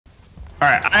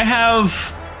right, I have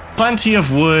plenty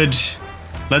of wood.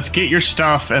 Let's get your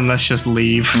stuff and let's just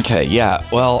leave. Okay, yeah.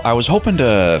 Well, I was hoping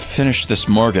to finish this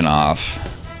Morgan off,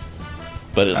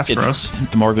 but That's gross.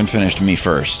 The Morgan finished me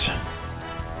first.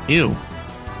 Ew.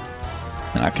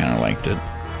 And I kind of liked it.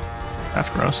 That's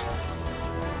gross.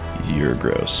 You're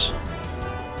gross.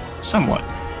 Somewhat.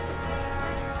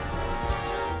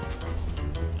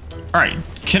 All right,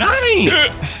 can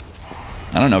I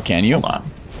don't know, can you? Hold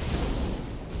on.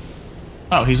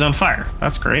 Oh, he's on fire.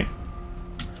 That's great.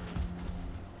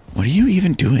 What are you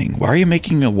even doing? Why are you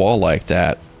making a wall like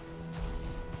that?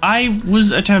 I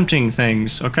was attempting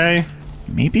things, okay?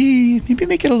 Maybe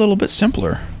make it a little bit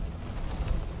simpler.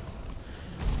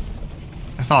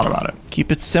 I thought about it.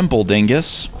 Keep it simple,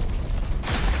 dingus.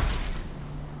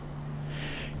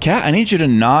 Cat, I need you to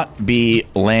not be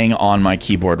laying on my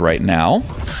keyboard right now.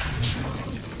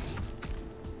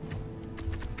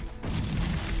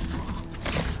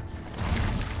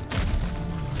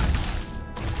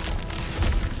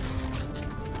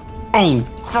 Oh,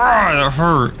 God, that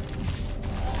hurt.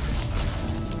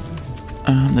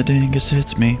 The dingus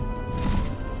hits me.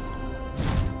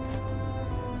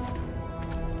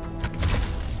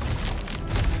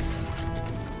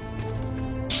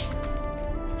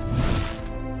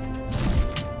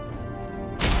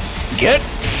 Get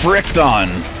fricked on.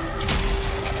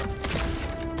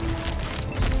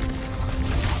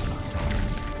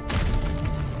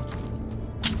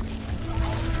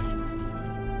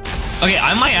 Okay,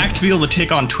 I might actually be able to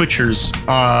take on Twitchers,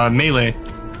 melee.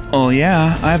 Oh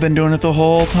yeah, I've been doing it the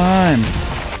whole time.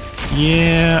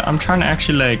 Yeah, I'm trying to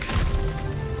actually, like,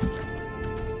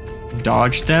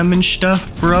 dodge them and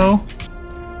stuff, bro.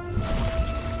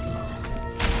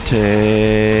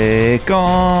 Take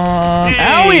on...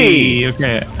 Hey! Owie!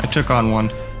 Okay, I took on one.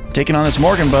 Taking on this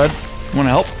Morgan, bud. Want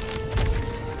to help?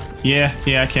 Yeah,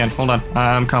 I can. Hold on.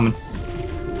 I'm coming.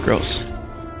 Gross.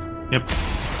 Yep.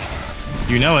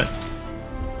 You know it.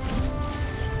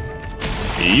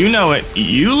 You know it.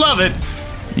 You love it.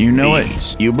 You know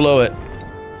Beans. it. You blow it.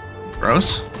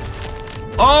 Gross.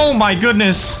 Oh my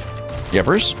goodness.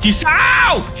 Yepers.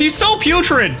 Ow! He's so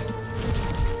putrid.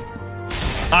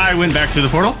 I went back through the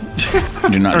portal.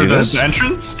 Do not do this. The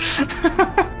entrance.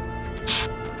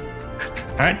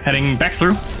 Alright, heading back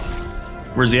through.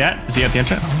 Where's he at? Is he at the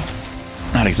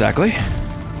entrance? Not exactly.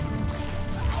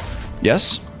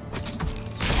 Yes.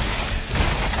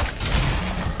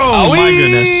 Oh my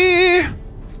goodness.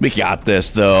 We got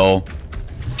this, though.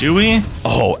 Do we?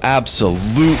 Oh,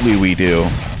 absolutely we do.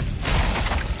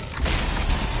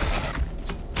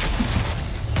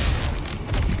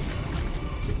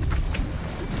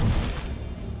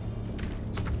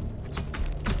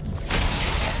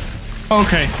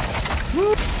 Okay.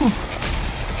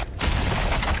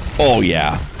 Oh,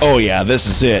 yeah. Oh, yeah, this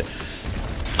is it.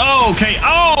 Okay.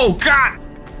 Oh, God.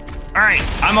 All right.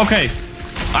 I'm okay.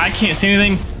 I can't see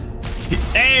anything.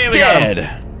 Hey, we got him.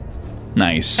 Dead.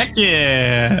 Nice. Heck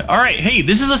yeah. All right. Hey,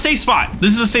 this is a safe spot.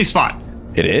 This is a safe spot.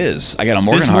 It is. I got a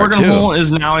Morgan This heart, Morgan too. hole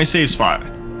is now a safe spot.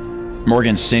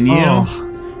 Morgan sinew.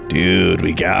 Oh. Dude,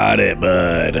 we got it,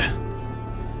 bud.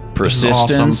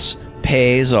 Persistence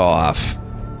pays off.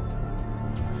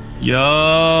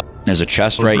 Yo. There's a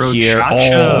chest right bro, here. cha-cha.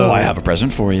 Oh, I have a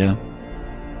present for you.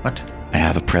 What? I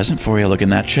have a present for you. Look in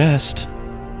that chest.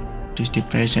 What is the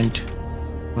present?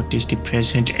 What is the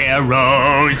present?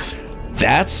 Arrows.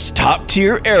 That's top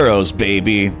tier arrows,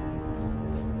 baby.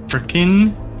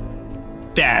 Frickin'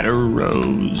 that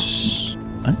arrows.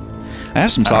 What? I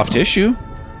have some soft tissue.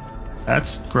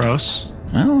 That's gross.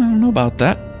 Well, I don't know about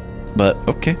that, but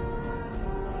okay.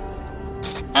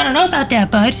 I don't know about that,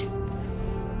 bud.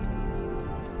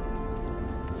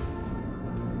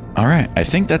 All right, I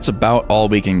think that's about all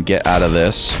we can get out of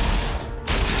this.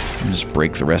 Just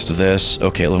break the rest of this.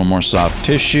 Okay, a little more soft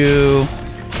tissue.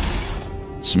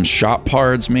 Some shop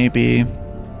parts, maybe.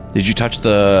 Did you touch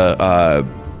the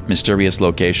mysterious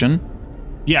location?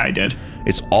 Yeah, I did.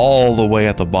 It's all the way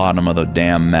at the bottom of the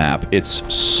damn map. It's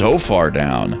so far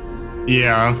down.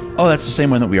 Yeah. Oh, that's the same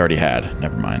one that we already had.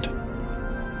 Never mind.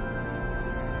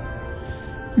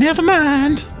 Never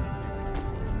mind.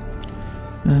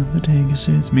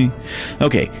 It's me.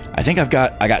 Okay, I think I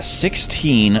got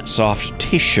 16 soft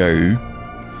tissue,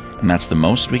 and that's the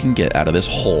most we can get out of this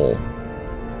hole.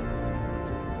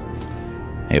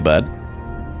 Hey, bud.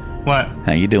 What?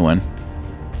 How you doing?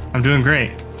 I'm doing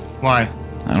great. Why?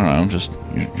 I don't know. Just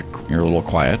you're a little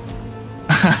quiet.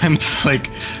 I'm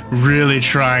like really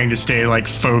trying to stay like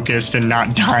focused and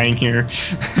not dying here.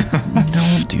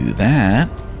 Don't do that.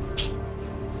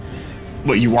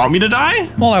 What, you want me to die?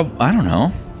 Well, I don't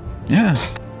know. Yeah.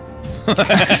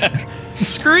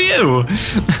 Screw you.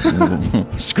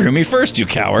 Screw me first, you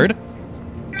coward.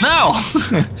 No.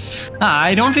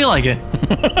 I don't feel like it.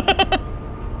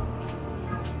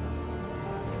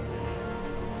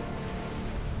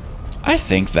 I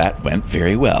think that went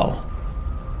very well.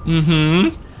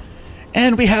 Mm-hmm.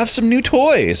 And we have some new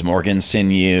toys. Morgan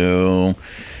Sinew,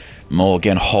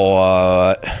 Morgan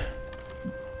Hort.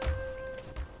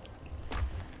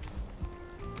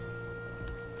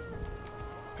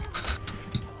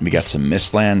 We got some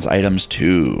Mistlands items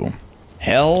too.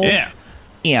 Hell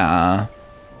yeah,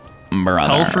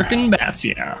 brother. Hell frickin' bats,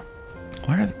 yeah.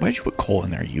 Why'd you put coal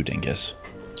in there, you dingus?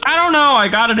 I don't know. I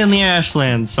got it in the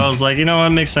Ashlands, so I was like, you know what,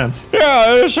 makes sense.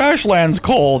 Yeah, it's Ashlands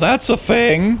coal. That's a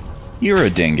thing. You're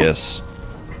a dingus.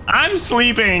 I'm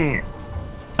sleeping.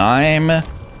 I'm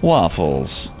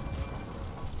Waffles.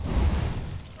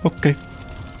 Okay.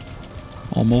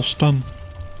 Almost done.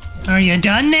 Are you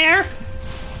done there?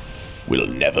 We'll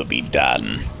never be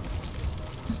done.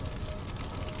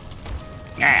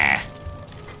 Ah.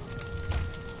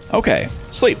 Okay,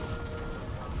 sleep.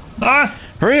 Ah,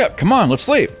 Hurry up, come on, let's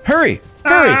sleep. Hurry,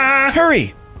 hurry,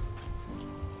 hurry.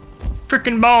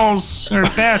 frickin' balls or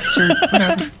bats or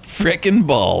whatever. Frickin'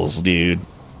 balls, dude.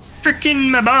 Frickin'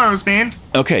 my balls, man.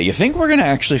 Okay, you think we're gonna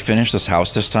actually finish this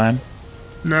house this time?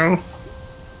 No.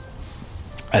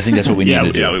 I think that's what we need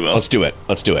to do. Yeah, we will. Let's do it.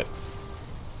 Let's do it.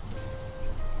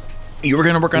 You were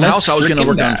gonna work on the house. I was gonna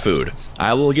work on food.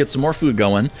 I will get some more food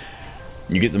going.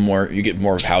 You get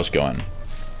more house going.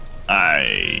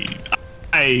 I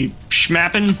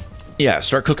schmapping. Yeah,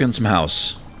 start cooking some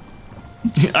house.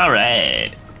 All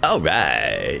right, All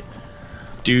right,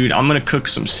 dude. I'm gonna cook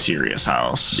some serious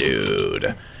house.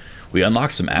 dude. We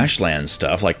unlocked some Ashland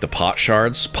stuff like the pot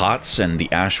shards, pots, and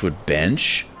the Ashwood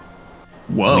bench.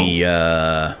 Whoa. We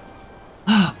Oh,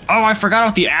 I forgot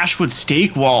about the Ashwood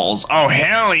stake walls. Oh,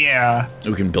 hell yeah.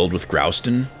 we can build with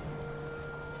Grouston.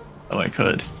 Oh, I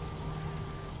could.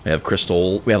 We have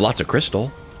crystal. We have lots of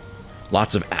crystal.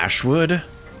 Lots of Ashwood.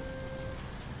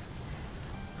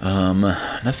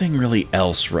 Nothing really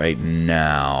else right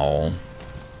now.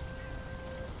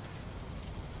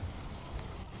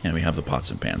 Yeah, we have the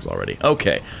pots and pans already.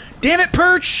 Okay. Damn it,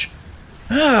 Perch!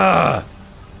 Ah!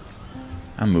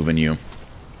 I'm moving you.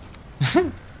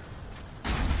 There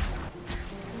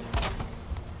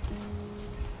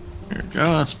we go.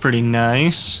 That's pretty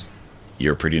nice.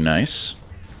 You're pretty nice.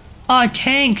 Oh,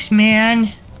 thanks,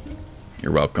 man.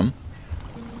 You're welcome.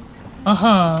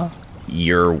 Uh-huh.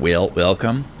 You're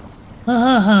welcome.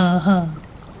 Uh-huh.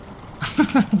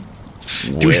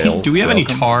 Do we have any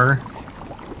tar?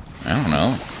 I don't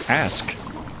know. Ask.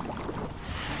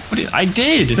 I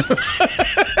did.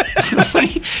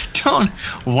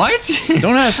 What?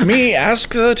 Don't ask me.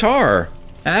 Ask the tar.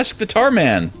 Ask the tar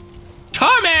man.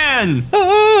 Tar man!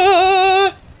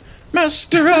 Ah,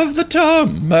 master of the tar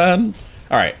man.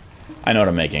 All right. I know what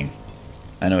I'm making.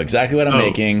 I know exactly what I'm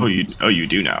making. Oh, you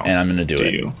do now. And I'm gonna do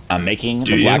it. You? I'm making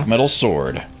the black metal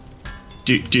sword.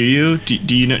 Do you?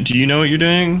 Do you know what you're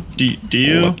doing? Do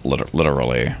you?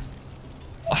 Literally.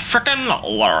 Frickin'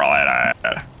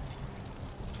 literally.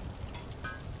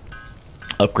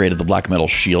 Upgraded the black metal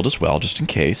shield as well, just in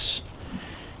case.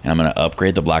 And I'm gonna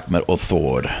upgrade the black metal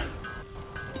sword.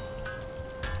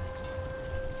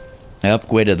 I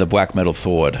upgraded the black metal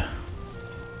sword.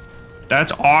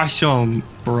 That's awesome,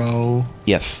 bro.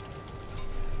 Yes.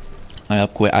 I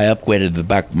upgraded the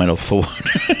black metal sword.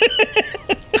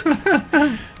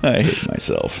 I hate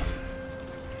myself.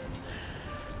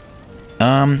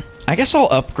 I guess I'll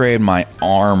upgrade my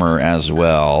armor as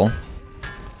well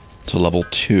to level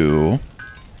 2.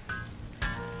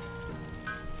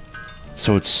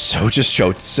 So it's so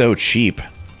cheap.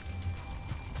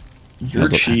 You're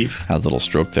cheap. Had a little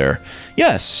stroke there.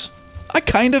 Yes, I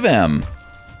kind of am.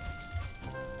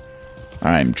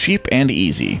 I'm cheap and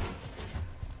easy.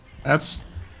 That's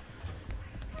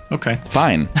okay.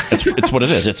 Fine. It's what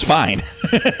it is. It's fine.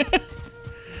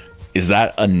 Is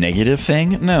that a negative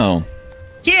thing? No.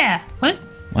 Yeah. What?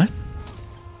 What?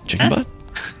 Chicken butt?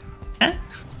 Huh?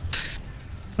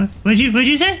 What'd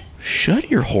you say? Shut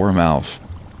your whore mouth.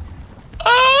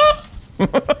 Oh!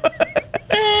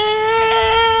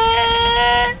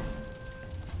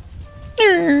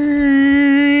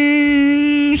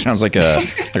 Sounds like a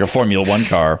Formula 1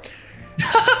 car.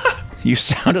 You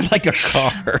sounded like a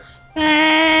car.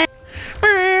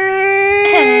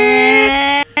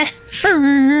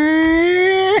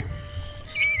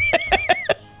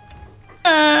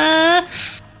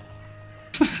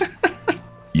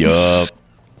 Yup.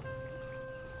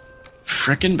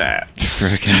 Frickin' bats.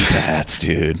 Frickin' bats,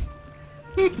 dude.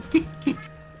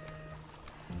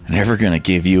 Never gonna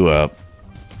give you up.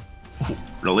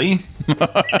 Really?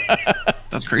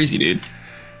 That's crazy, dude.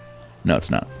 No,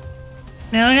 it's not.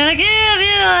 Now we're gonna give you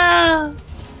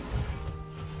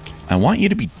I want you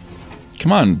to be...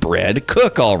 Come on, bread.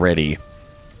 Cook already.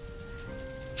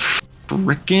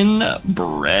 Frickin'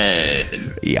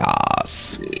 bread.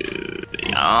 Yes. Dude,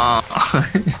 yeah.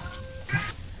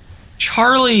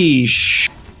 Charlie,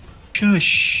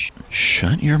 shush.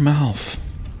 Shut your mouth.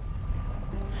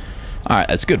 Alright,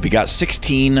 that's good. We got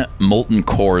 16 molten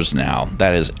cores now.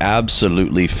 That is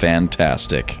absolutely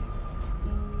fantastic.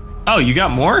 Oh, you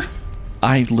got more?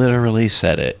 I literally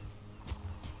said it.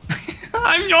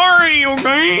 I'm sorry,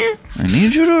 okay? I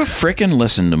need you to frickin'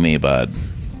 listen to me, bud.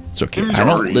 It's okay. I'm I don't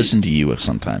sorry. listen to you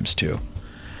sometimes, too.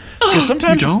 Because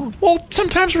sometimes, You don't? well,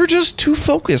 sometimes we're just too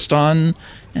focused on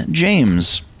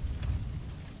James.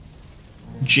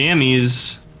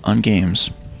 Jammies. On games.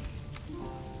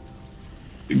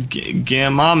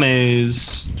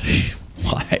 Gamames.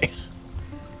 Why?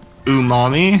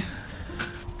 Umami.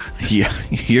 Yeah,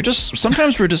 you're just...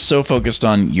 Sometimes we're just so focused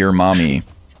on your mommy.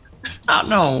 Oh,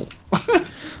 no.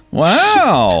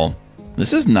 Wow.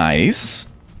 This is nice.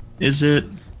 Is it?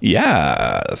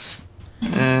 Yes.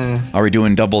 Are we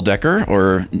doing double decker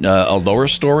or a lower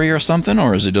story or something,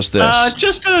 or is it just this?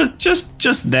 Just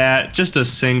that. Just a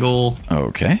single.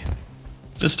 Okay.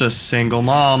 Just a single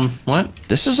mom. What?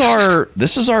 This is our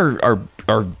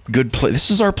good play.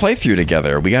 This is our playthrough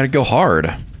together. We got to go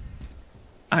hard.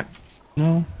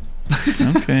 No.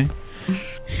 Okay.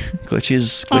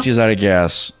 Glitchy's out of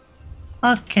gas.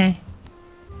 Okay.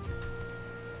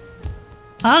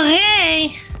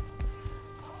 Okay.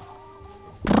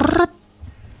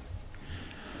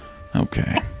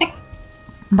 Okay.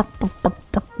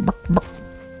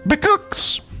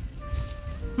 Bicooks.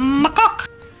 Macaque.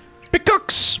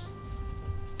 Bicooks.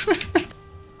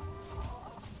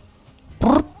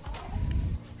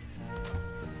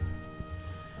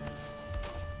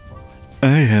 I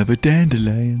have a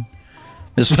dandelion.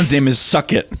 This one's name is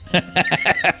Suck It.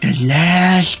 The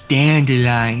last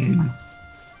dandelion.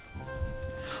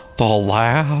 The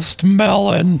last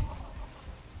melon.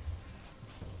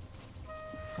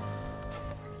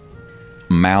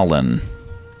 Malin.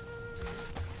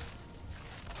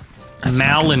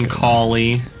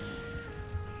 Melancholy.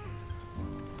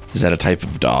 Is that a type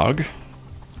of dog?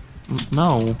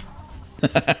 No.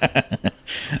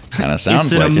 Kind of sounds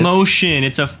It's an like emotion.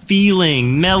 It's a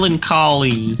feeling.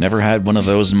 Melancholy. it. Never had one of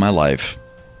those in my life.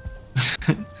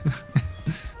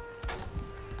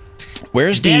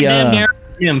 Where's the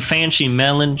Damn fancy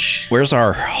melange. where's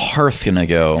our hearth gonna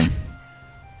go?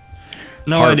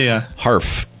 No idea.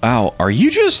 Harf. Wow, are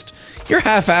you just... You're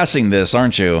half-assing this,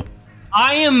 aren't you?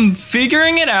 I am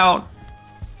figuring it out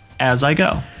as I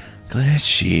go.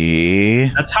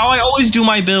 Glitchy. That's how I always do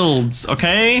my builds,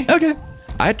 okay? Okay.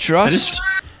 I trust.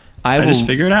 I just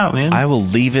figure it out, man. I will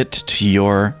leave it to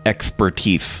your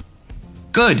expertise.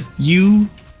 Good. You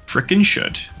frickin'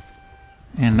 should.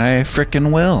 And I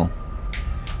frickin' will.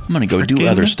 I'm gonna go do Frickin'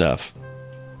 other stuff.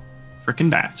 Frickin'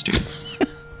 bats, dude.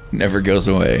 Never goes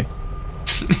away.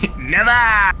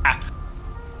 Never!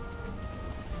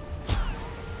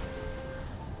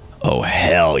 Oh,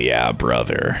 hell yeah,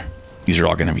 brother. These are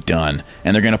all gonna be done.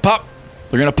 And they're gonna pop.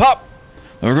 They're gonna pop.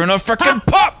 They're gonna frickin'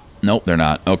 pop. Nope, they're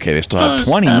not. Okay, they still have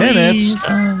 20 minutes.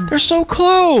 They're so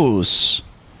close.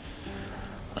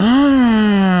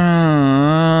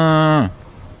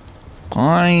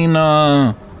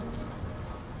 Kinda.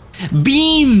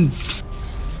 Beans!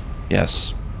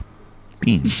 Yes.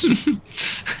 Beans.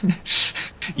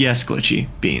 Yes, Glitchy.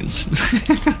 Beans.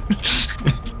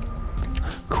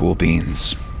 Cool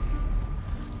beans.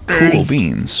 Cool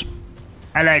beans.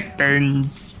 I like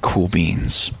beans. Cool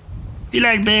beans. Do you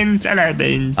like beans? I like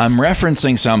beans. I'm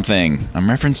referencing something. I'm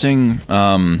referencing,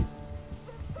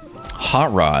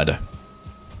 Hot Rod.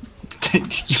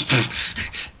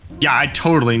 Yeah, I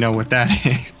totally know what that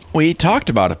is. We talked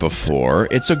about it before.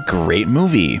 It's a great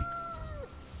movie.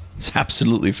 It's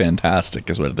absolutely fantastic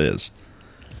is what it is.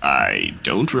 I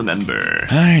don't remember.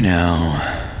 I know.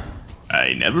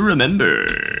 I never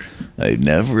remember. I've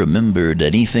never remembered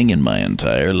anything in my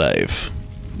entire life.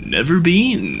 Never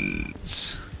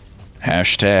beans.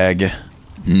 Hashtag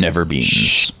never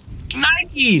beans.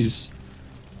 Nikes!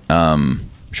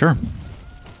 Sure.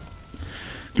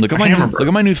 Look at my new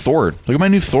Thord. Look at my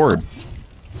new Thord.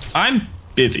 I'm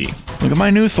busy. Look at my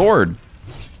new Thord.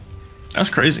 That's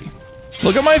crazy.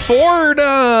 Look at my Thord.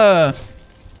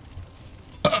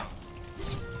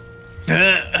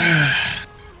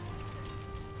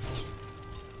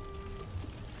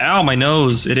 Ow, my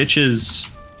nose. It itches.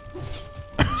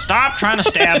 Stop trying to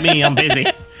stab me. I'm busy.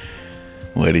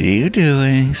 What are you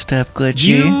doing, Step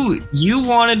Glitchy? You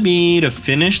wanted me to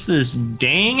finish this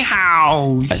dang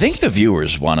house. I think the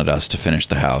viewers wanted us to finish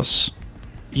the house.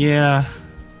 Yeah.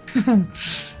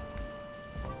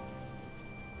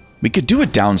 We could do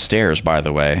it downstairs, by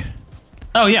the way.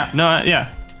 Oh yeah, no,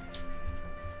 yeah.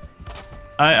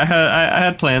 I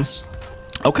had plans.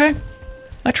 Okay,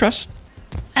 I trust.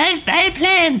 I have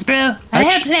plans, bro. I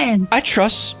have plans. I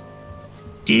trust.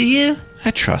 Do you?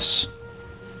 I trust.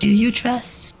 Do you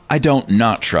trust? I don't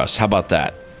not trust. How about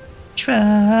that?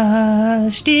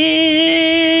 Trust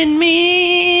in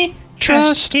me.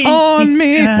 Trust in on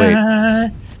me.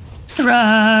 Wait.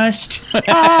 Thrust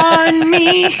on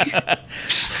me.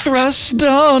 Thrust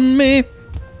on me.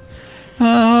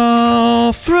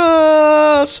 Oh,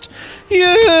 thrust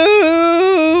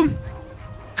you.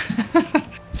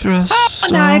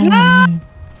 Thrust on me.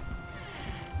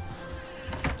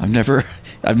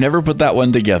 I've never put that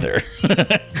one together.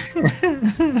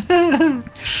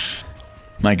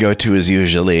 My go-to is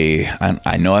usually,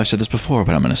 I know I've said this before,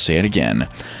 but I'm going to say it again.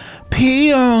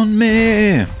 Pee on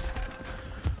me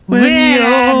when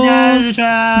you're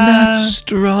not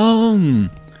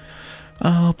strong.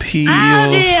 I'll pee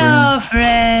your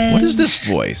friend. What is this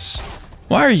voice?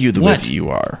 Why are you the way that you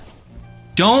are?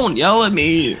 Don't yell at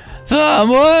me. The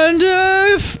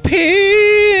wonder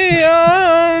pee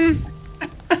on.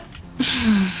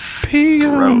 Pee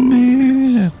on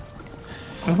me.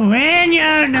 When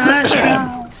you're not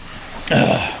strong.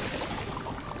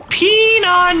 Peen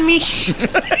on me.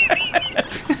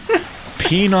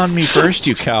 Peen on me first,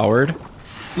 you coward.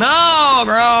 No,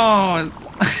 gross.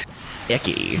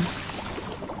 Icky.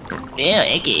 Ew,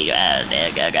 icky,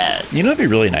 gross. You know what'd be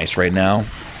really nice right now?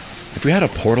 If we had a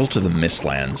portal to the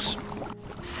Mistlands.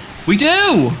 We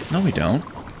do. No, we don't.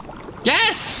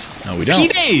 Yes. No, we don't.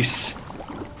 P-base.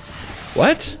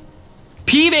 What?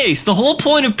 P-base. The whole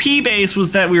point of P-base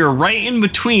was that we were right in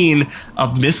between a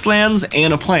Mistlands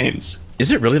and a Plains.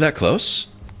 Is it really that close?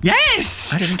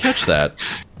 Yes. I didn't catch that.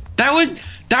 That was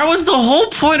the whole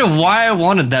point of why I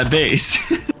wanted that base.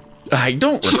 I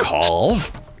don't recall.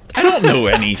 I don't know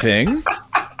anything.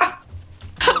 I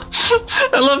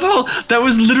love how that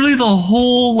was literally the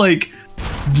whole, like,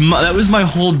 that was my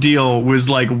whole deal, was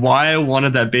like why I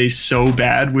wanted that base so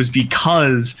bad was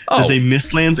because there's a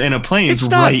Mistlands and a Plains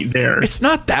right there. It's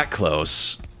not that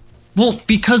close. Well,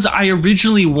 because I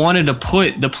originally wanted to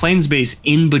put the Plains base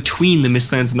in between the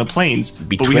Mistlands and the Plains,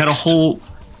 but we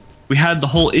had the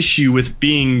whole issue with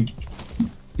being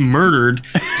murdered,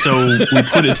 so we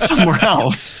put it somewhere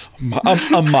else.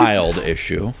 A mild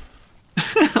issue.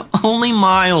 Only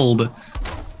mild.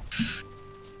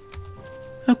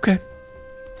 Okay.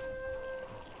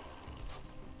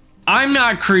 I'm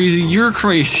not crazy, you're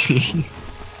crazy.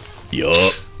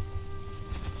 Yup.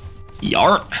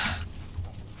 Yart.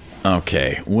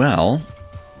 Okay, well.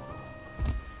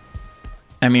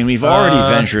 I mean, we've already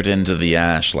ventured into the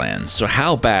Ashlands, so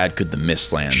how bad could the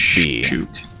Mistlands be?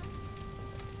 Shoot.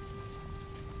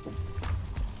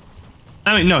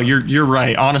 I mean, no, you're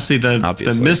right. Honestly, the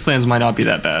Mistlands might not be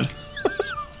that bad.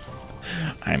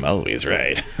 I'm always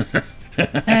right.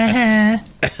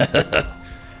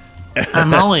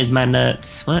 I'm always my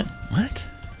nuts. What? What?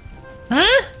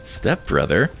 Huh?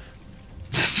 Stepbrother.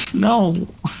 No.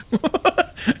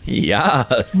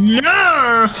 Yes.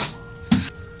 No.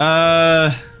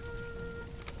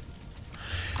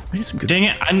 We need some good. Dang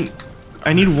it!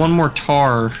 I need one more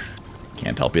tar.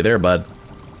 Can't help you there, bud.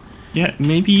 Yeah,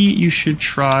 maybe you should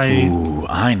try. Ooh,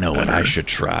 I know what I should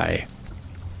try.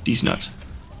 These nuts.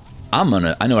 I know what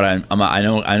I'm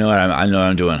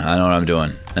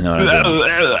doing.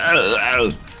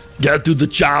 Get to the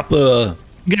chopper.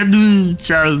 Get to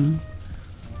chopper.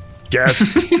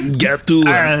 Get to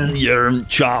your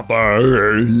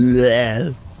chopper.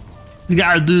 You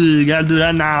gotta do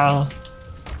that now.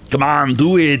 Come on,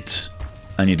 do it.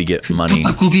 I need to get money.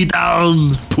 Put the cookie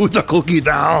down. Put the cookie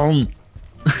down.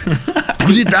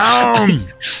 Put it down.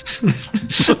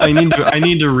 I need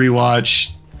to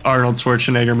rewatch Arnold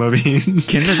Schwarzenegger movies.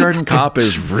 Kindergarten Cop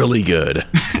is really good.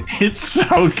 It's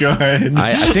so good.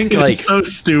 I think like it's so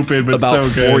stupid, but about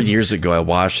so good. 4 years ago, I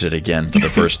watched it again for the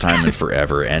first time in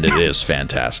forever, and it is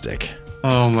fantastic.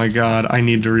 Oh my god, I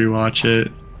need to rewatch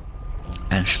it.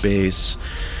 Ash Base.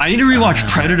 I need to rewatch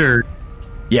Predator.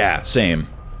 Yeah, same.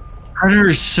 Predator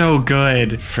is so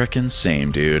good. Frickin'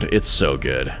 same, dude. It's so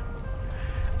good.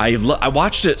 I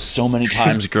watched it so many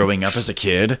times growing up as a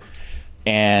kid,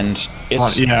 and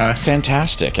it's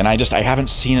fantastic. And I haven't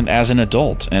seen it as an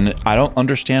adult, and I don't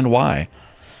understand why.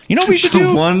 You know what we should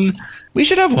do? We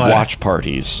should have watch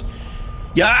parties.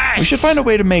 Yes! We should find a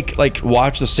way to make, like,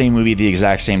 watch the same movie at the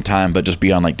exact same time, but just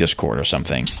be on, like, Discord or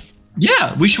something.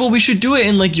 Yeah, we should do it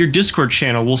in like your Discord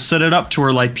channel. We'll set it up to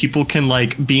where like people can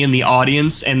like be in the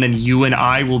audience, and then you and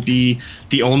I will be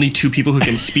the only two people who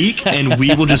can speak, and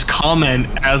we will just comment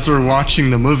as we're watching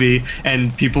the movie,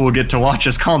 and people will get to watch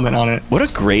us comment on it. What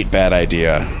a great bad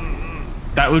idea.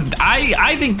 That would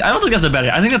I don't think that's a bad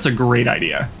idea. I think that's a great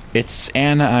idea. It's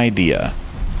an idea.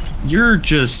 You're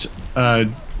just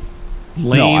lame.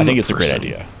 No, I think it's a great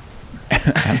idea.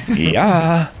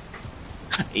 Yeah.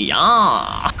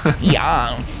 Yeah.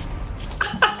 Yes.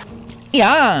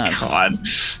 Yeah. God.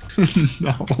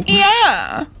 No.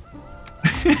 Yeah.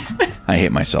 I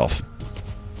hate myself.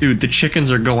 Dude, the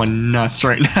chickens are going nuts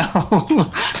right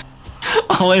now.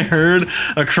 All I heard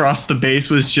across the base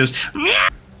was just and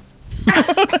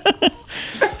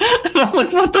I'm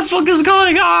like, what the fuck is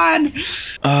going on?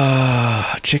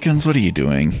 Chickens, what are you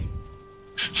doing?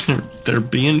 They're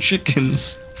being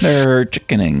chickens. They're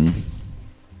chickening.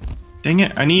 Dang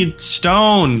it, I need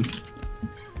stone.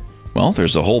 Well,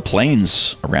 there's a whole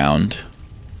plains around.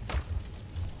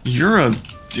 You're a...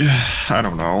 I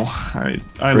don't know. I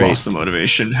lost the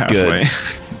motivation halfway.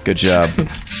 Good job.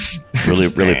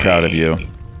 Really proud of you.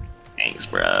 Thanks,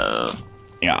 bro.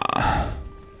 Yeah.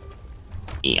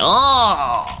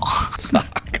 Yeah.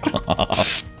 Fuck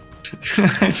off.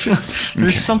 I feel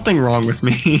there's something wrong with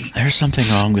me. There's something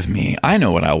wrong with me. I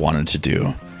know what I wanted to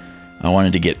do. I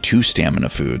wanted to get 2 stamina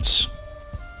foods.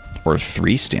 Or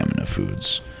 3 stamina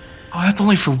foods. Oh, that's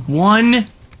only for 1?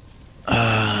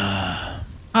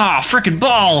 Frickin'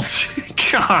 balls!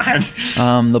 God.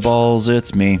 The balls,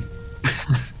 it's me.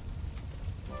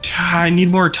 I need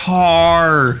more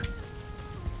tar.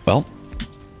 Well,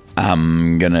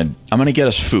 I'm gonna get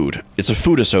us food. It's a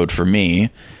food-isode for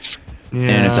me. Yeah.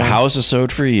 And it's a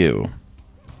house-isode for you.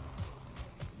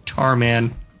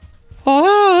 Tarman.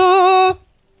 Ah!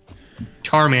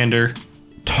 Charmander.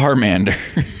 Tarmander.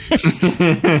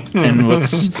 And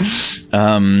what's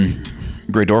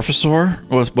Greydorphosaur?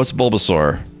 What's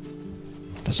Bulbasaur?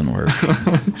 Doesn't work.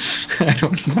 I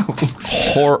don't know.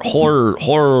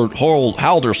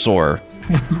 Haldersaur.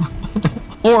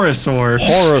 Horosaur.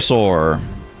 Horosaur.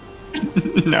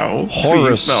 No.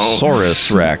 Please, no.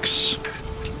 Horosaurus Rex.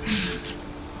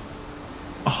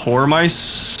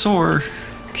 Hormysaur.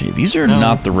 Okay, these are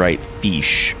not the right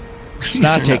fish. It's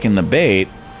not taking the bait.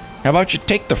 How about you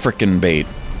take the frickin' bait?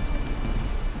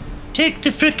 Take the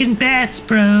frickin' bats,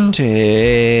 bro.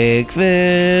 Take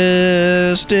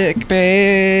this dick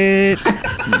bait.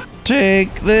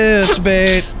 Take this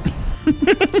bait.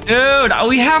 Dude,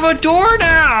 we have a door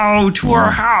now to our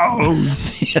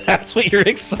house. Yeah, that's what you're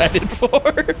excited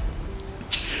for?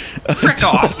 Frick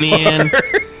off, man.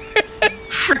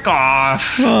 Frick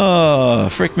off. Oh,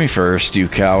 frick me first, you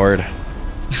coward.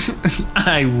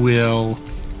 I will.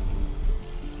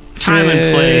 Time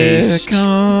and place. Frick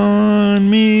on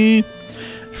me.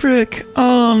 Frick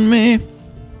on me.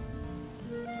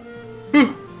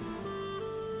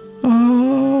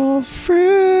 Oh,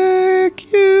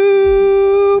 frick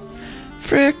you.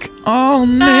 Frick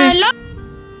on me.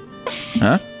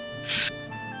 Huh?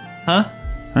 Huh?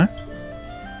 Huh?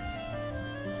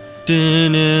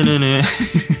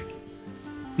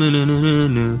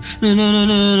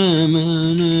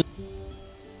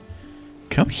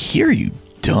 Come here, you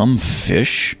dumb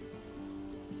fish.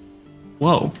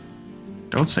 Whoa.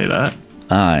 Don't say that.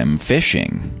 I'm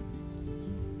fishing.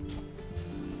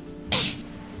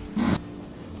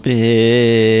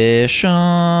 Fish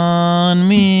on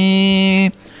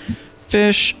me.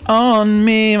 Fish on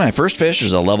me. My first fish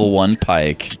is a level 1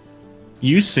 pike.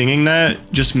 You singing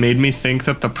that just made me think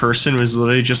that the person was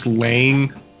literally just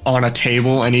laying on a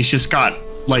table and he's just got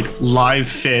like live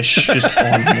fish just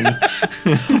on him.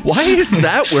 Why is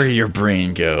that where your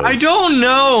brain goes? I don't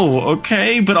know,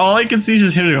 okay? But all I can see is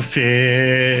just him go,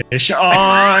 fish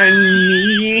on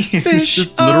me. It's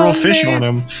just literal fish on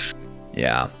him.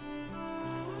 Yeah.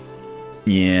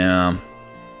 Yeah.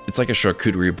 It's like a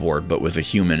charcuterie board, but with a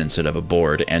human instead of a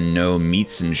board, and no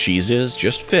meats and cheeses,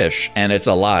 just fish, and it's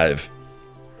alive.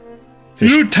 Fish.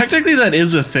 Dude, technically that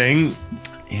is a thing.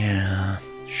 Yeah,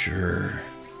 sure.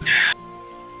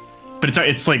 But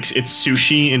it's like, it's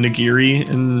sushi and nigiri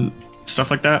and stuff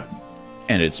like that.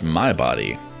 And it's my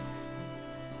body.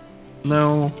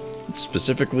 No. It's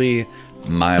specifically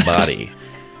my body.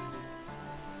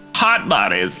 Hot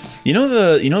bodies. You know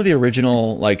the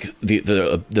original, like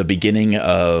the beginning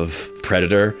of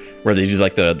Predator, where they do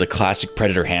like the classic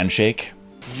Predator handshake?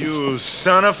 You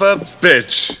son of a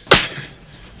bitch.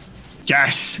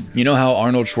 Yes. You know how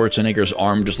Arnold Schwarzenegger's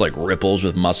arm just like ripples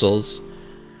with muscles?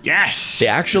 Yes. They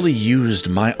actually used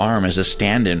my arm as a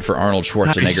stand-in for Arnold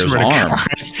Schwarzenegger's arm.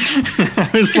 I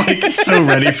was like so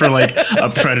ready for like a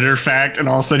Predator fact, and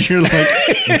all of a sudden you're like,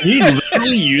 he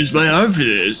literally used my arm for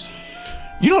this.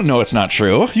 You don't know it's not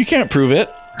true. You can't prove it.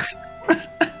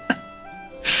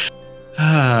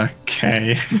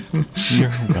 Okay.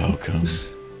 You're welcome.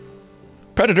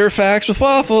 Predator facts with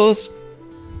Waffles.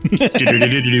 It's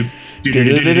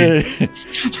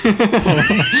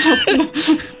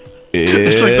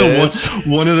like the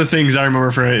one of the things I remember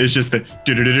from it is just the.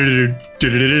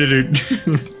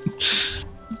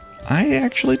 I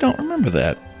actually don't remember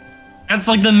that. That's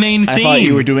like the main theme. I thought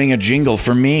you were doing a jingle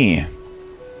for me.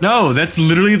 No, that's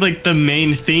literally like the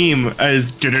main theme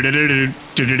as.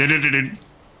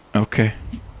 Okay.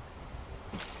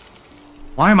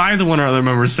 Why am I the one that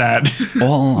remembers that?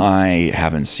 Well, I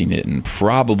haven't seen it in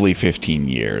probably 15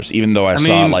 years, even though I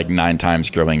saw it like 9 times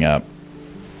growing up.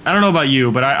 I don't know about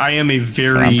you, but I am a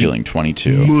very I'm feeling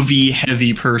 22.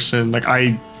 movie-heavy person. Like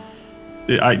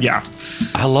yeah.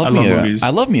 I love movies. I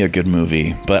love me a good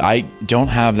movie, but I don't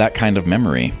have that kind of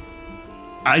memory.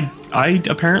 I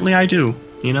apparently I do.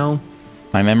 You know,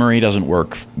 my memory doesn't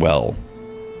work well.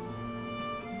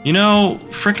 You know,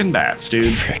 frickin' bats, dude.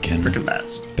 Frickin'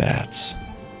 bats. Bats.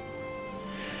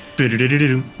 Oh,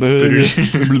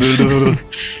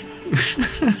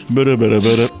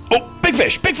 big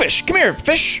fish! Big fish! Come here,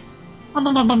 fish!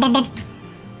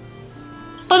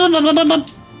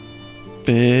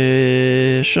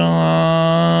 Fish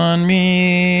on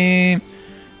me.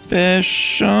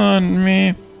 Fish on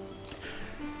me.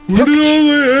 Where did all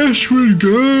the ash would go?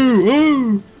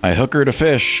 Oh. I hookered a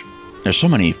fish. There's so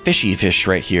many fishy fish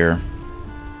right here.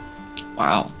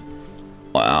 Wow.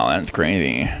 Wow, that's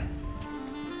crazy.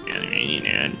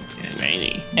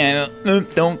 And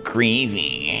so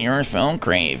crazy. You're so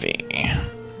crazy.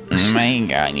 My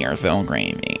God, you're so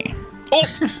crazy. Oh!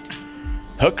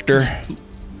 Hooked her.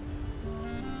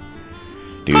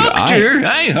 Dude,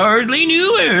 I hardly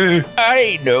knew her.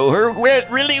 I know her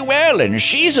really well, and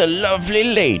she's a lovely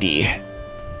lady.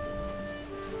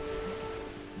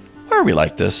 Why are we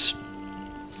like this?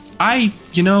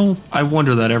 You know, I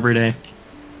wonder that every day.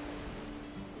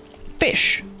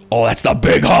 Fish. Oh, that's the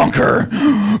big honker.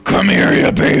 Come here,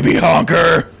 you baby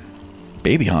honker.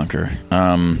 Baby honker.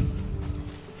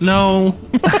 No.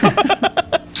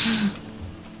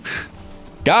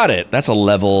 Got it. That's a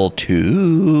level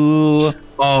 2.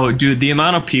 Oh, dude, the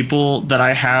amount of people that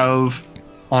I have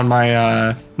on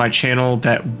my my channel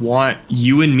that want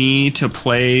you and me to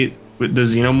play with the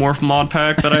Xenomorph mod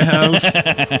pack that I have.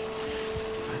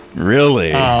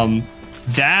 Really?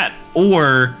 That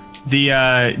or the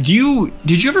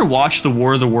did you ever watch the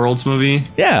War of the Worlds movie?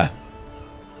 Yeah.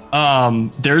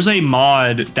 There's a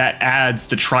mod that adds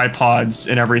the tripods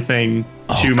and everything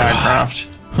to Minecraft.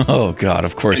 Oh God,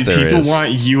 of course there is. People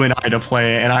want you and I to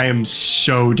play, and I am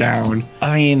so down.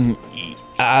 I mean,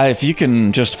 if you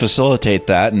can just facilitate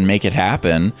that and make it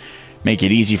happen, make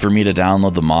it easy for me to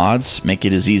download the mods, make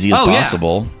it as easy as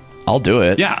possible, I'll do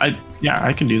it. Yeah,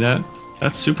 I can do that.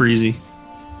 That's super easy.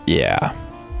 Yeah.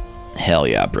 Hell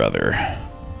yeah, brother.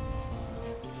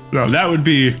 No, that would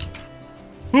be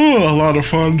a lot of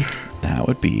fun. That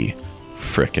would be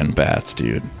frickin' bats,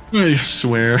 dude. I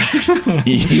swear.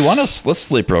 You want to? Let's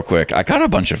sleep real quick. I caught a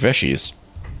bunch of fishies.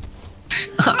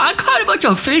 I caught a bunch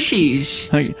of fishies.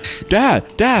 Hey, Dad,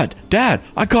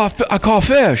 I caught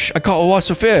fish. I caught lots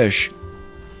of fish.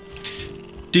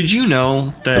 Did you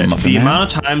know that the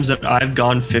amount of times that I've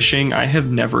gone fishing, I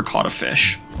have never caught a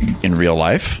fish? In real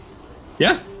life?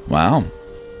 Yeah. Wow.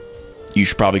 You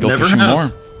should probably go fishing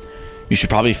more. You should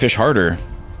probably fish harder.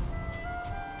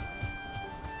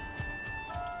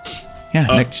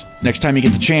 Yeah, next time you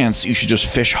get the chance, you should just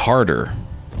fish harder.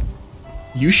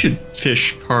 You should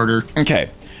fish harder. Okay.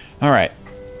 All right.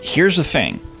 Here's the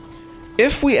thing.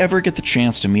 If we ever get the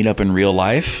chance to meet up in real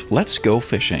life, let's go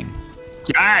fishing.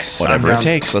 Yes! Whatever it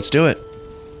takes, let's do it.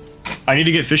 I need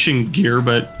to get fishing gear,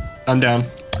 but I'm down.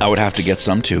 I would have to get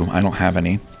some too. I don't have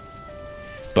any.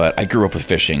 But I grew up with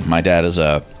fishing. My dad is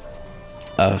a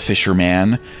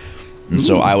fisherman, and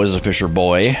so I was a fisher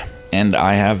boy. And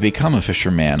I have become a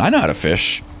fisherman. I know how to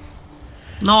fish.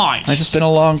 Nice. It's just been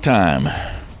a long time.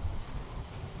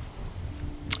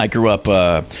 I grew up,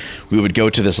 we would go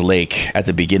to this lake at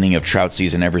the beginning of trout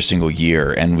season every single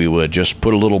year, and we would just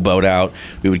put a little boat out.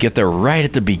 We would get there right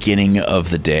at the beginning of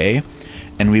the day,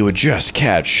 and we would just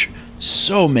catch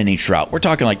so many trout. We're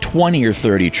talking like 20 or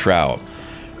 30 trout.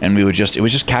 And we would just, it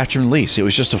was just catch and release. It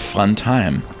was just a fun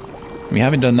time. We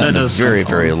haven't done that in a very,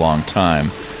 very long time.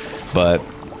 But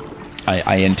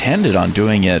I intended on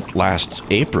doing it last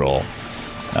April,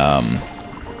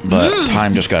 but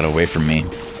time just got away from me.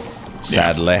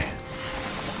 Sadly.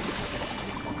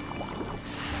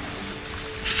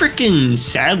 Freaking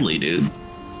sadly, dude.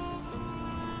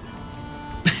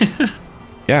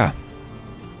 Yeah.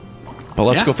 Well,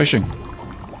 let's go fishing.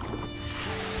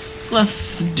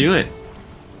 Let's do it.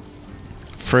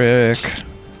 Frick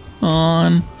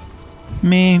on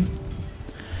me.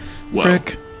 Whoa.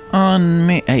 Frick on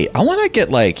me. Hey, I want to get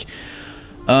like,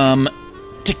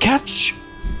 to catch.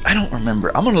 I don't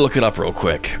remember. I'm gonna look it up real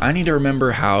quick. I need to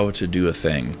remember how to do a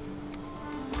thing.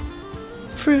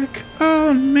 Frick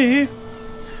on me.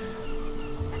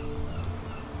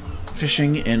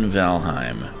 Fishing in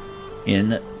Valheim.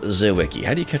 In the wiki.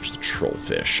 How do you catch the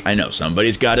trollfish? I know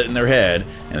somebody's got it in their head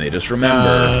and they just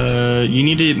remember. You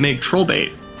need to make troll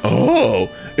bait. Oh,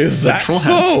 is that troll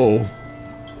so? heads.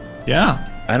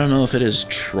 Yeah. I don't know if it is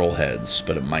troll heads,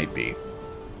 but it might be.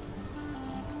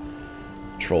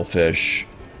 Trollfish.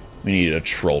 We need a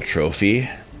troll trophy,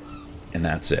 and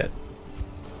that's it.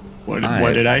 What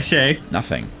did I say?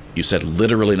 Nothing. You said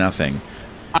literally nothing.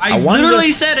 I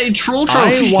literally said a troll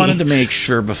trophy. I wanted to make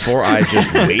sure before I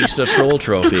just waste a troll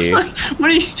trophy.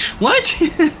 What?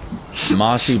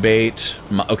 Mossy bait.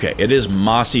 Okay, it is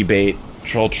mossy bait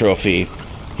troll trophy.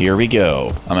 Here we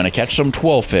go. I'm gonna catch some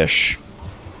 12 fish.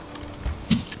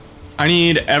 I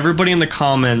need everybody in the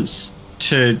comments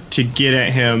to get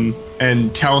at him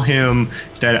and tell him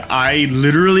that I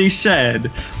literally said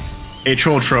a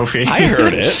troll trophy. I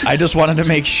heard it. I just wanted to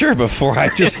make sure before I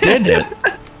just did it.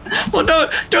 Well,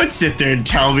 don't sit there and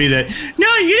tell me that.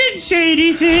 No, you didn't say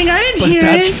anything. I didn't hear it. But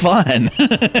that's fun.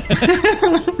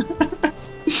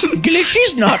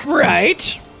 Glitchy's not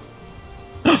right.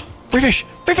 Free fish!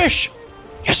 Free fish!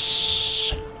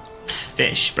 Yes!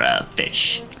 Fish, bro.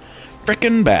 Fish.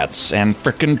 Frickin' bats and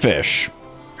frickin' fish.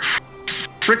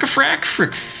 Frick-a-frack,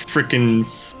 frickin'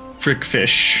 frick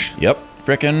fish. Yep,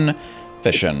 frickin'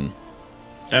 fishin'.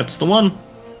 That's the one.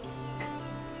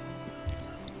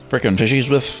 Frickin' fishies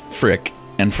with frick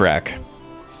and frack.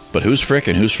 But who's frick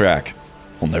and who's frack?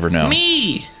 We'll never know.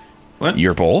 Me! What?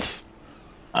 You're both?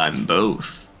 I'm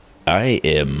both. I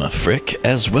am frick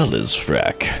as well as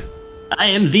frack. I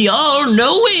am the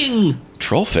all-knowing!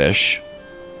 Trollfish?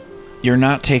 You're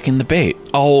not taking the bait.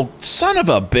 Oh, son of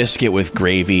a biscuit with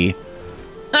gravy.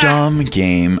 Dumb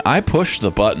game. I pushed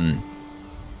the button.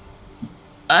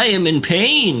 I am in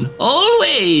pain.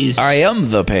 Always. I am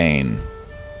the pain.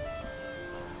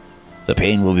 The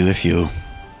pain will be with you.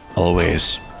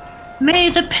 Always. May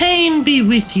the pain be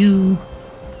with you.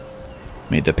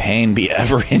 May the pain be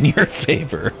ever in your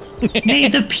favor. May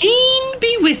the pain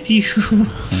be with you.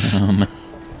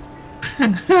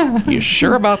 You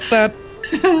sure about that?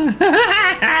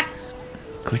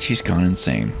 Glitchy's gone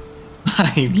insane.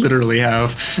 I literally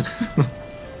have.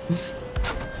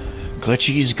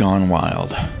 Glitchy's gone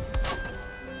wild.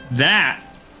 That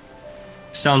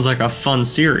sounds like a fun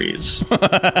series.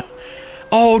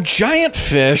 Oh, giant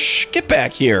fish! Get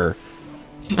back here!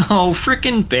 Oh,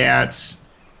 frickin' bats.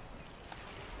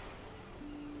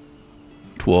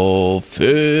 12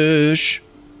 fish.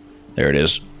 There it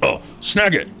is. Oh,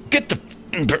 snag it! Get the...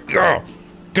 Oh,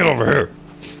 get over here!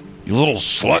 You little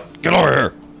slut! Get over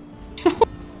here!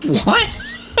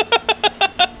 What?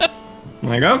 I'm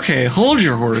like, okay, hold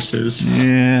your horses.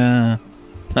 Yeah,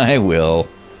 I will.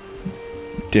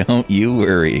 Don't you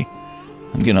worry.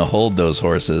 I'm gonna hold those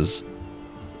horses.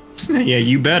 Yeah,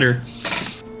 you better.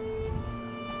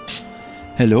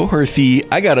 Hello, Hearthy.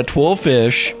 I got a 12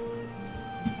 fish.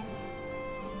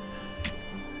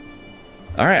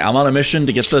 Alright, I'm on a mission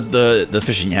to get the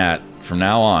fishing hat. From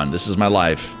now on, this is my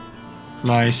life.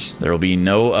 Nice. There will be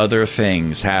no other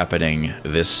things happening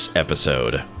this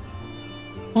episode.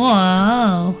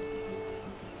 Wow.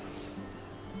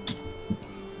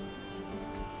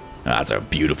 That's a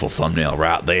beautiful thumbnail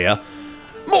right there.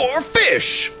 More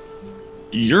fish!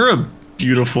 You're a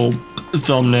beautiful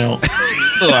thumbnail.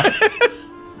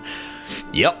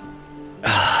 Yep.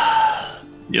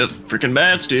 Yep, freaking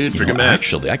bats, dude. Freaking bats.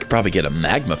 Actually, I could probably get a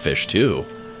magma fish too.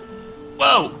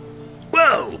 Whoa!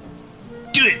 Whoa!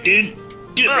 Do it, dude.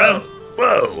 Do it, bro.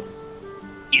 Whoa!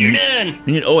 You're done.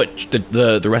 We need,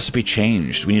 the recipe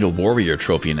changed. We need a warrior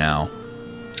trophy now.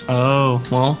 Oh,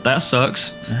 well, that sucks.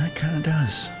 That kind of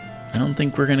does. I don't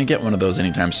think we're gonna get one of those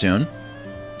anytime soon.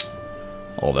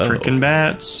 Although, Frickin'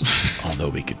 bats. Although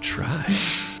we could try.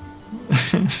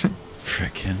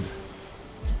 Frickin'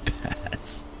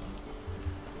 bats.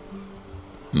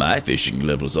 My fishing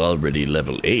level's already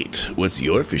level 8. What's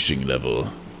your fishing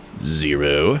level?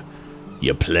 0.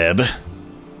 You pleb.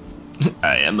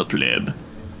 I am a pleb.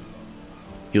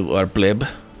 You are pleb?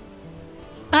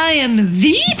 I am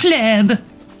the pleb.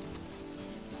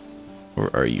 Or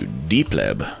are you D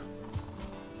pleb?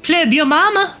 Pleb your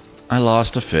mama. I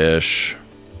lost a fish.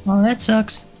 Oh, that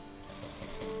sucks.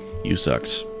 You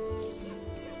sucks.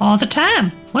 All the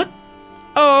time. What?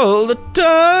 All the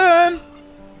time.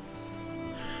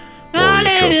 Warrior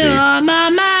trophy. On my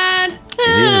mind.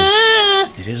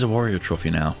 It is a warrior trophy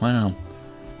now. Wow.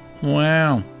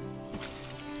 Wow.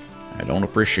 I don't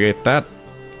appreciate that.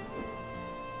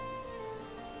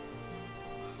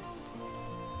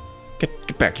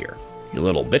 Get back here, you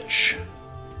little bitch.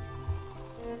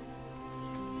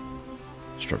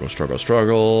 Struggle, struggle,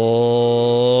 struggle.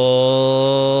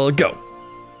 Go.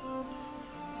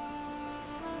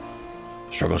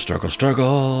 Struggle, struggle,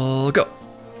 struggle. Go.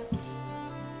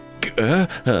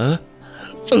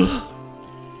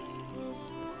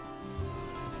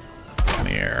 Come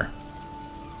here.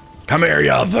 Come here,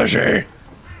 you fishy.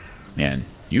 Man,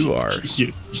 you are...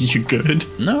 You good?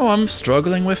 No, I'm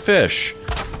struggling with fish.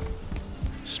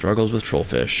 Struggles with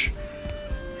trollfish.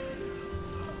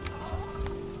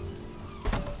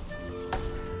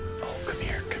 Oh, come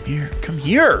here, come here, come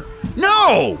here!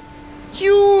 No!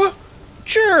 You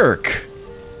jerk!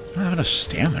 I don't have enough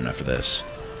stamina for this.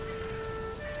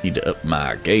 Need to up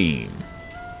my game.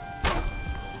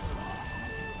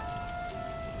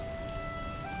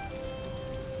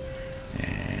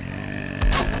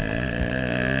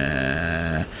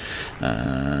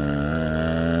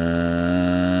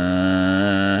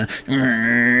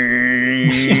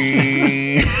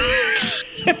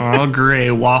 Oh,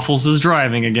 great. Waffles is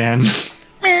driving again.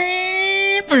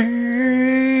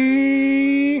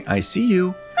 I see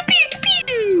you.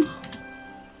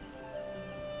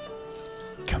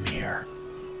 Come here.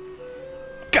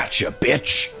 Gotcha,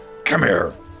 bitch. Come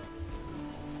here.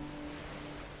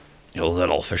 You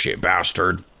little fishy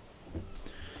bastard.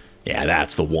 Yeah,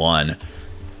 that's the one.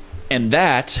 And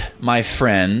that, my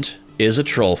friend, is a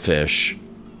trollfish.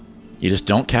 You just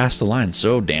don't cast the line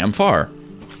so damn far.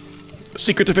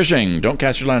 Secret to fishing. Don't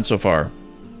cast your line so far.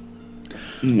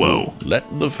 Whoa.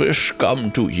 Let the fish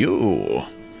come to you.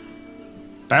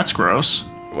 That's gross.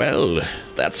 Well,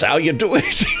 that's how you do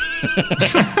it.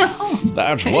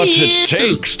 That's what it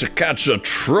takes to catch a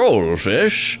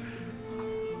trollfish.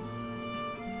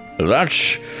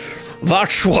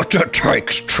 That's what it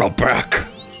takes, Trebek.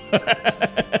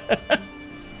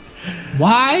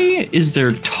 Why is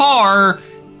there tar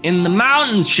in the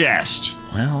mountains chest?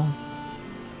 Well,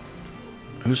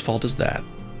 whose fault is that?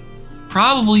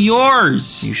 Probably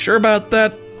yours. You sure about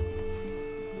that?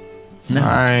 No.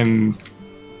 I'm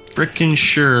frickin'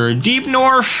 sure. Deep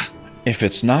North. If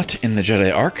it's not in the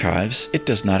Jedi archives, it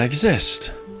does not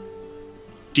exist.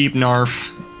 Deep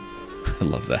North. I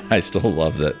love that. I still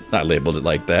love that I labeled it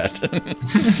like that.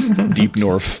 Deep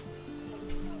North.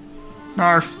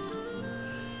 North.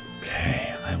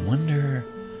 Okay, I wonder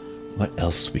what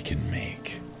else we can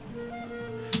make.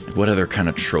 Like what other kind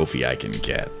of trophy I can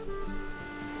get.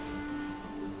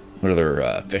 What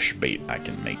other fish bait I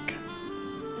can make.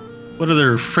 What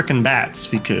other frickin'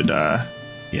 bats we could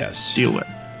Yes. deal with?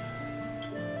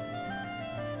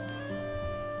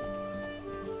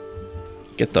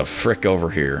 Get the frick over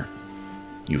here,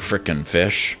 you frickin'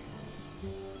 fish.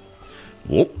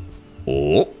 Whoop.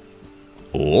 Whoop.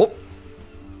 Whoop.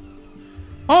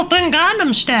 Open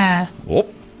Gundam style.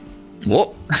 Whoop.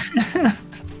 Whoop.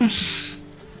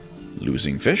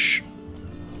 Losing fish.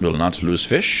 Will not lose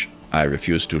fish. I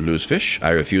refuse to lose fish. I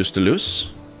refuse to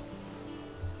lose.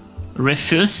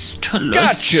 Refuse to lose.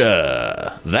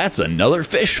 Gotcha! That's another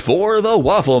fish for the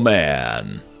Waffle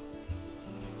Man.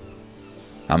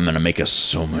 I'm gonna make us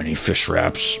so many fish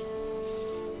wraps.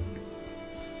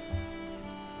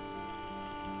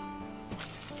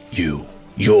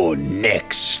 You're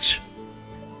next.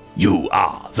 You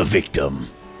are the victim.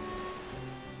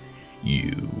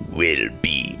 You will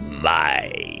be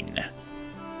mine.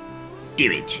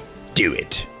 Do it. Do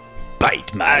it.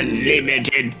 Bite my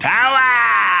Unlimited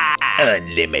power.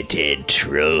 unlimited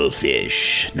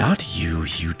trollfish. Not you,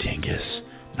 you dingus.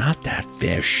 Not that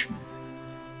fish.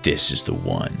 This is the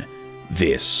one.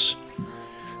 This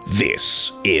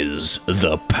is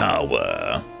the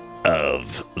power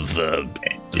of the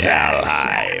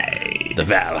Valheim. The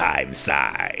Valheim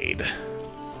side.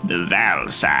 The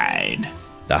Val side.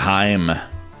 The Heim.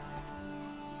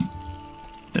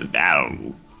 The Val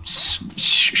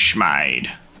schmide.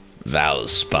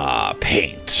 Valspar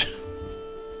paint.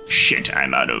 Shit,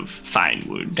 I'm out of fine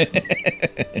wood.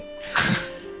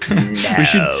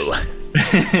 No.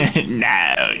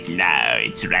 No,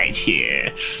 it's right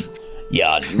here.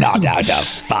 You're not out of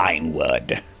fine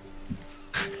wood.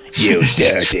 You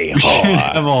dirty We should whore.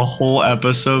 have a whole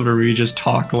episode where we just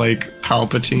talk like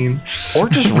Palpatine. Or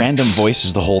just random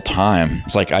voices the whole time.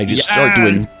 It's like I just start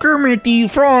doing Kermit the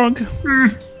Frog.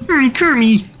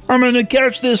 Kermit. I'm gonna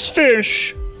catch this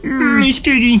fish.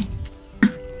 Mr.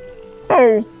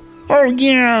 Oh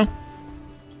yeah.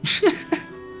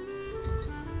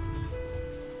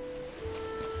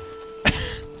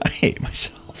 I hate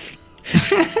myself.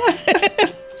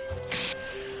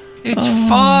 It's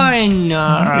fun.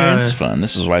 It's fun.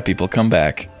 This is why people come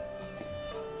back.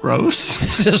 Gross.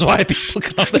 This is why people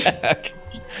come back.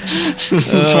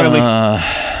 This is why,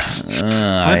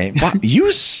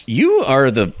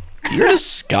 you're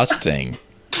disgusting.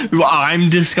 Well, I'm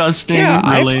disgusting. Yeah,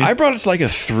 really. I brought it to like a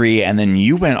 3, and then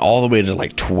you went all the way to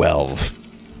like 12.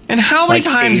 And how many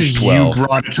like times age have 12. you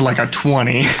brought it to like a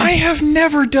 20? I have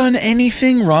never done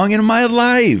anything wrong in my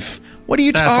life. What are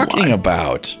you talking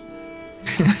about?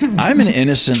 I'm an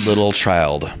innocent little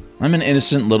child. I'm an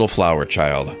innocent little flower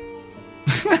child.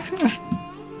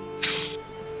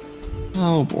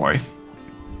 Oh boy.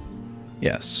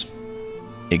 Yes.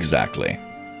 Exactly.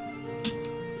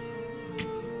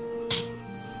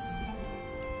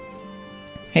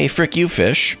 Hey, frick you,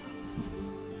 fish.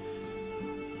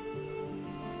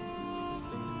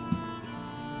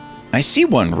 I see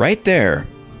one right there.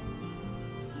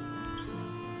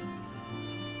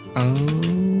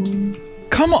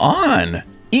 Come on.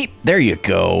 Eat. There you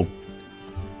go.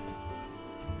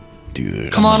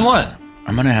 Dude. Come on, what?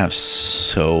 I'm gonna have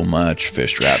so much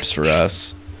fish wraps for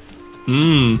us.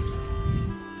 Gonna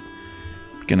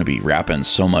be wrapping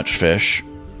so much fish.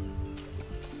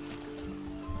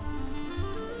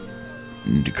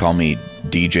 You call me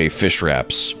DJ Fish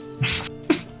Wraps.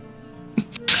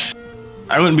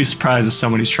 I wouldn't be surprised if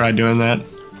somebody's tried doing that.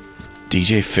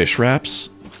 DJ Fish Wraps?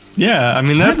 Yeah, I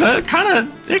mean that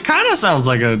kind of sounds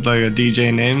like a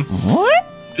DJ name. What?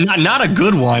 Not a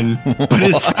good one, but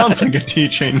it sounds like a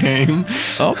DJ name.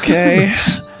 Okay.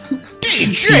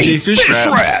 DJ Fish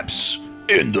Wraps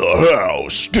in the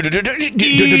house.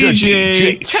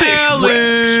 DJ Fish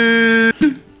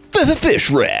Wraps. Fish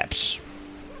Wraps.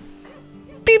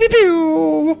 Pew pew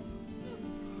pew.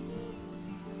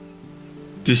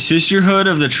 The Sisterhood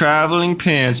of the Traveling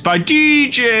Pants by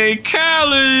DJ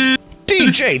Khaled.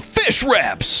 DJ Fish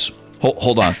Wraps.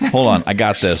 Hold on. I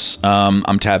got this.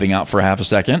 I'm tabbing out for half a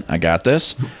second. I got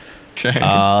this. Okay.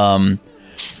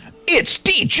 It's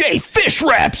DJ Fish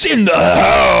Wraps in the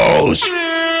house.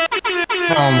 Oh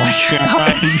my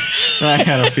god. I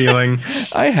had a feeling.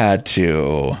 I had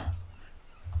to.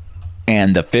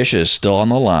 And the fish is still on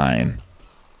the line.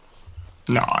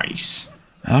 Nice.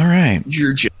 All right.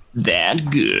 You're just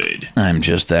that good. I'm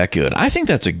just that good. I think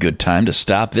that's a good time to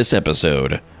stop this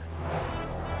episode.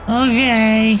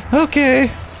 Okay.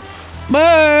 Okay.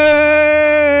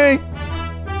 Bye.